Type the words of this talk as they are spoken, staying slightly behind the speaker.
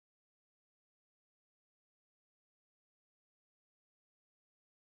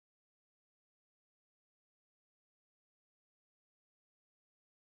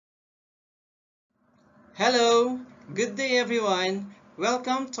Hello, good day everyone.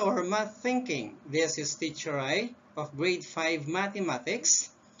 Welcome to our Math Thinking. This is Teacher I of Grade 5 Mathematics.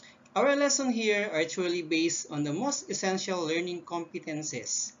 Our lesson here are truly based on the most essential learning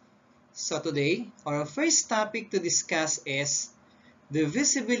competencies. So today, our first topic to discuss is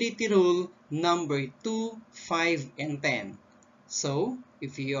Divisibility Rule Number 2, 5, and 10. So,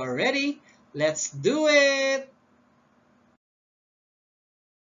 if you are ready, let's do it!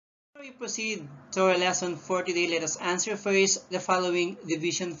 Before we proceed to our lesson for today, let us answer first the following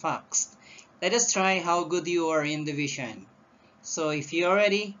division facts. Let us try how good you are in division. So if you are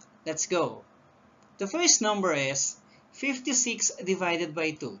ready, let's go. The first number is 56 divided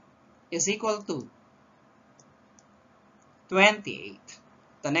by 2 is equal to 28.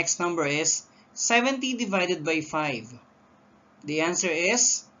 The next number is 70 divided by 5. The answer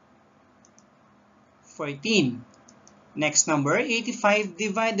is 14. Next number, 85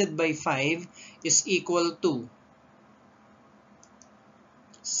 divided by 5 is equal to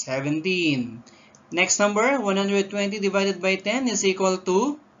 17. Next number, 120 divided by 10 is equal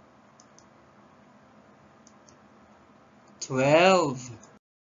to 12.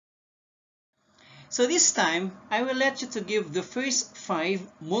 So this time, I will let you to give the first 5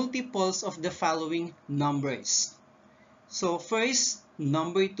 multiples of the following numbers. So first,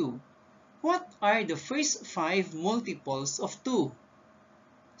 number 2. What are the first 5 multiples of 2?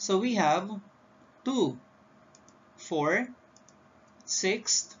 So we have 2, 4,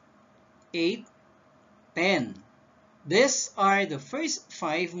 6, 8, 10. These are the first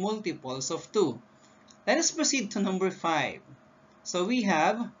 5 multiples of 2. Let us proceed to number 5. So we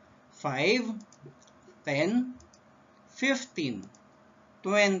have 5, 10, 15,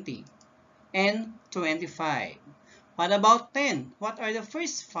 20, and 25. What about 10? What are the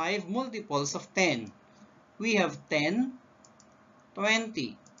first 5 multiples of 10? We have 10,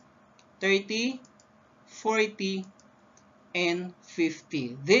 20, 30, 40, and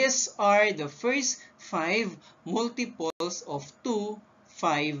 50. These are the first 5 multiples of 2,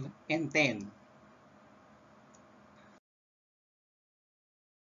 5, and 10.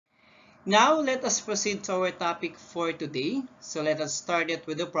 Now, let us proceed to our topic for today. So let us start it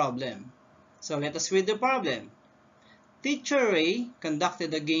with the problem. So let us read the problem. Teacher Ray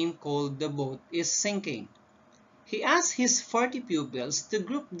conducted a game called The Boat is Sinking. He asked his 40 pupils to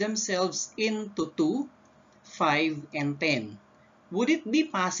group themselves into 2, 5, and 10. Would it be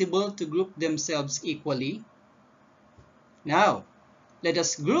possible to group themselves equally? Now, let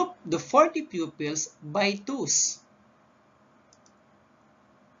us group the 40 pupils by 2s.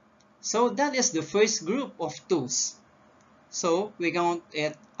 So that is the first group of 2s. So we count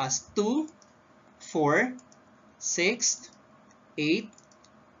it as 2, 4, 6, 8,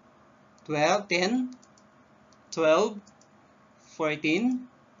 12, 10, 12, 14,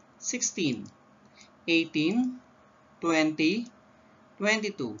 16, 18, 20,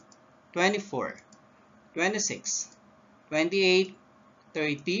 22, 24, 26, 28,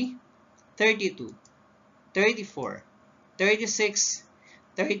 30, 32, 34, 36,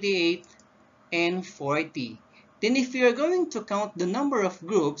 38, and 40. Then if we are going to count the number of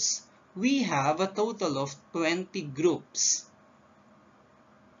groups, we have a total of 20 groups.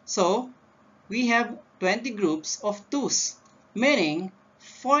 So, we have 20 groups of 2s, meaning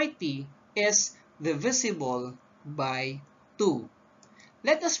 40 is divisible by 2.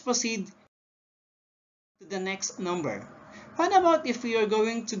 Let us proceed to the next number. What about if we are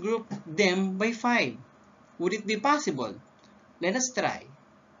going to group them by 5? Would it be possible? Let us try.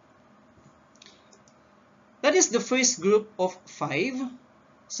 That is the first group of 5.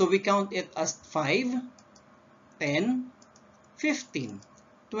 So we count it as 5, 10, 15,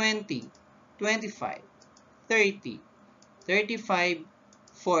 20, 25, 30, 35,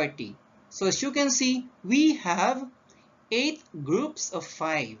 40. So as you can see, we have 8 groups of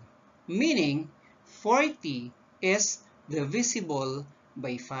 5, meaning 40 is divisible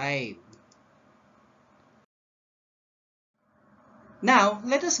by 5. Now,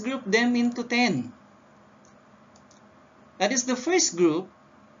 let us group them into 10. That is the first group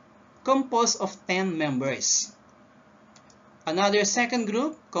composed of 10 members. Another second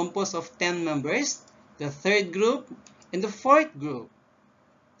group composed of 10 members, the third group, and the fourth group.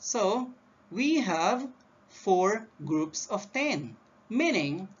 So, we have 4 groups of 10,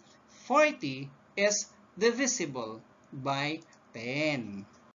 meaning 40 is divisible by 10.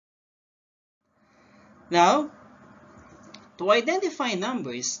 Now, to identify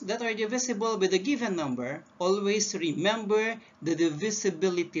numbers that are divisible by the given number, always remember the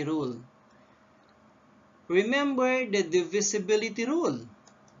divisibility rule. Remember the divisibility rule.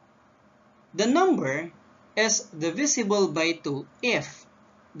 The number is divisible by 2 if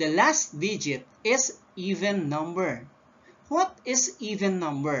the last digit is even number. What is even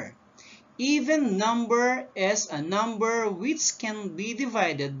number? Even number is a number which can be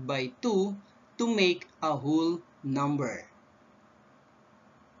divided by 2 to make a whole number.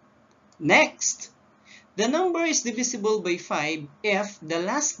 Next, the number is divisible by 5 if the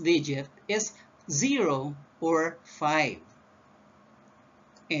last digit is 0 or 5.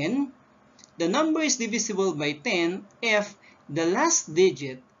 And the number is divisible by 10 if the last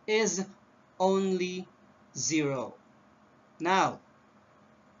digit is only 0. Now,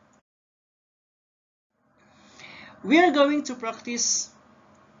 we are going to practice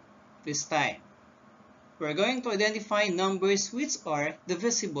this time. We're going to identify numbers which are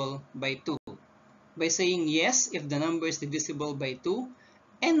divisible by 2 by saying yes if the number is divisible by 2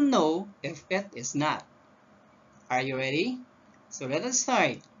 and no if it is not. Are you ready? So let us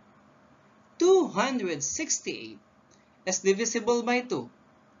start. 268 is divisible by 2.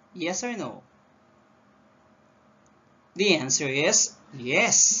 Yes or no? The answer is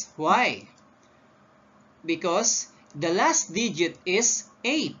yes. Why? Because the last digit is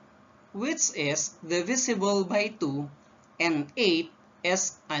 8, which is divisible by 2, and 8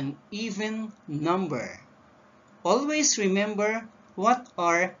 is an even number. Always remember what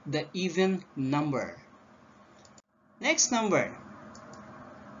are the even number. Next number,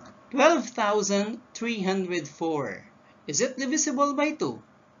 12,304. Is it divisible by 2?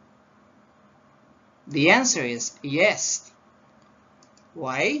 The answer is yes.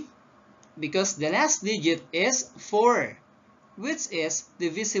 Why? Because the last digit is 4, which is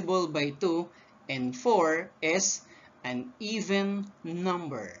divisible by 2, and 4 is an even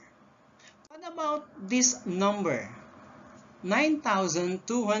number. What about this number?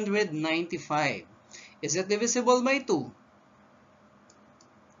 9,295. Is it divisible by 2?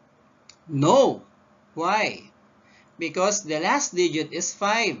 No. Why? Because the last digit is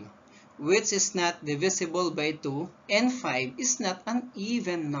 5, which is not divisible by 2, and 5 is not an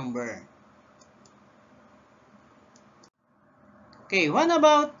even number. Okay, what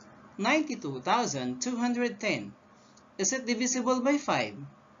about 92,210? Is it divisible by 5?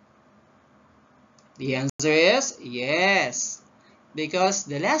 The answer is yes, because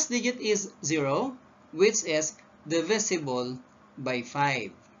the last digit is 0, which is divisible by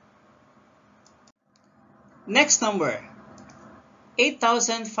 5. Next number,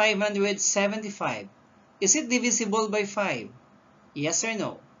 8,575. Is it divisible by 5? Yes or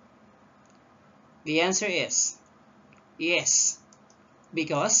no? The answer is yes,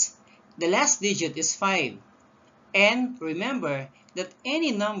 because the last digit is 5. And remember that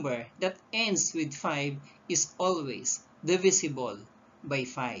any number that ends with 5 is always divisible by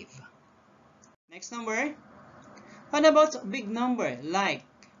 5. Next number, what about a big number like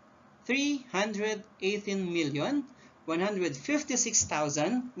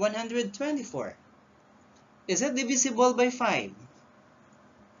 318,156,124? Is it divisible by 5?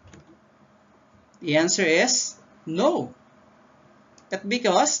 The answer is no. That's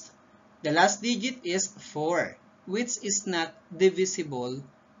because the last digit is 4, which is not divisible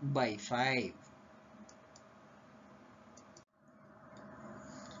by 5.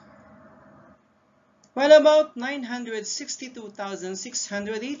 What about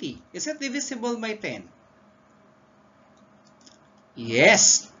 962,680? Is it divisible by 10?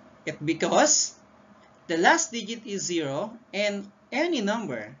 Yes, it's because the last digit is 0, and any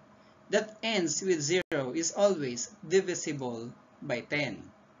number that ends with 0 is always divisible by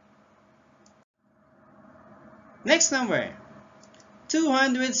 10. Next number,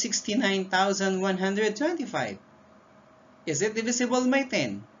 269,125. Is it divisible by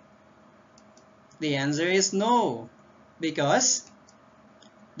 10? The answer is no, because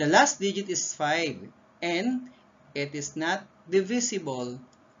the last digit is 5 and it is not divisible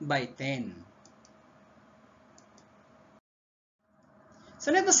by 10.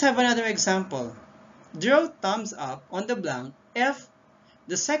 So let us have another example. Draw thumbs up on the blank if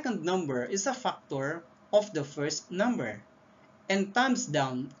the second number is a factor of the first number, and thumbs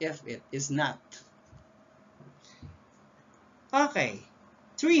down if it is not. Okay,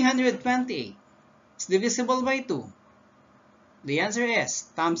 328 is divisible by 2. The answer is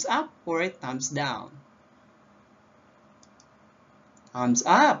thumbs up or thumbs down. Thumbs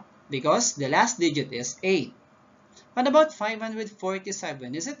up, because the last digit is 8. What about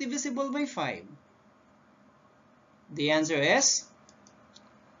 547? Is it divisible by 5? The answer is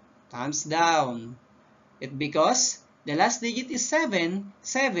thumbs down. It's because the last digit is 7.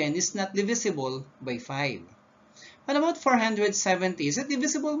 7 is not divisible by 5. What about 470? Is it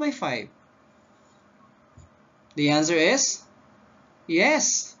divisible by 5? The answer is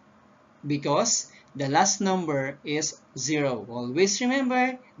yes, because the last number is 0. Always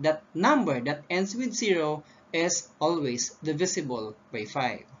remember that number that ends with 0 is always divisible by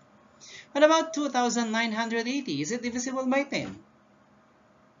 5. What about 2,980? Is it divisible by 10?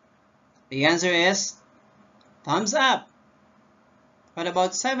 The answer is thumbs up. What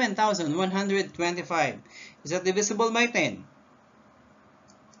about 7,125? Is it divisible by 10?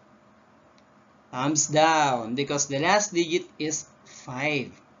 Thumbs down, because the last digit is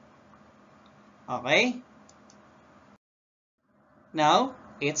 5. Okay? Now,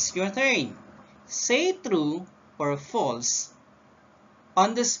 it's your turn. Say true or false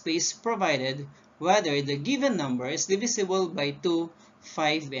on the space provided whether the given number is divisible by 2,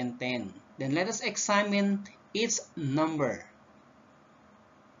 5, and 10. Then let us examine its number.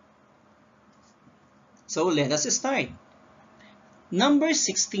 So let us start. Number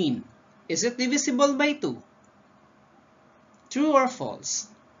 16. Is it divisible by 2? True or false?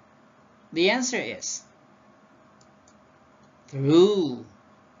 The answer is true.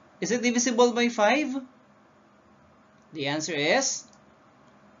 Is it divisible by 5? The answer is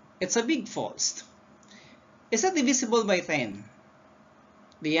it's a big false. Is it divisible by 10?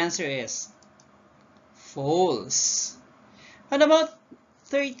 The answer is false. What about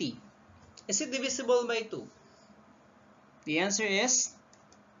 30? Is it divisible by 2? The answer is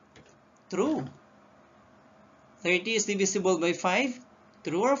true. 30 is divisible by 5.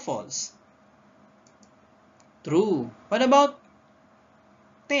 True or false? True. What about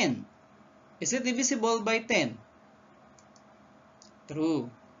 10? Is it divisible by 10? True.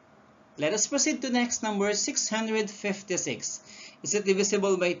 Let us proceed to next number, 656. Is it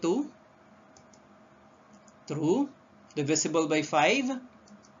divisible by 2? True. Divisible by 5?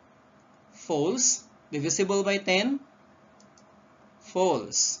 False. Divisible by 10?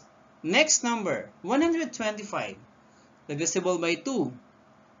 False. Next number, 125. Divisible by 2?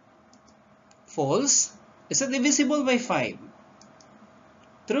 False. Is it divisible by 5?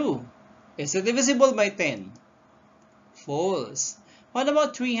 True. Is it divisible by 10? False. What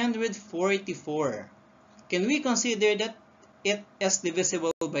about 344? Can we consider that it is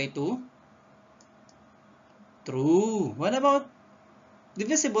divisible by 2? True. What about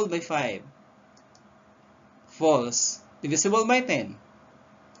divisible by 5? False. Divisible by 10?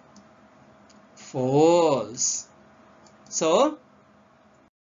 False. So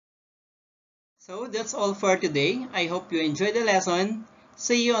that's all for today. I hope you enjoyed the lesson.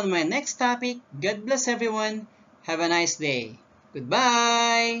 See you on my next topic. God bless everyone. Have a nice day.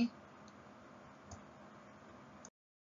 Goodbye.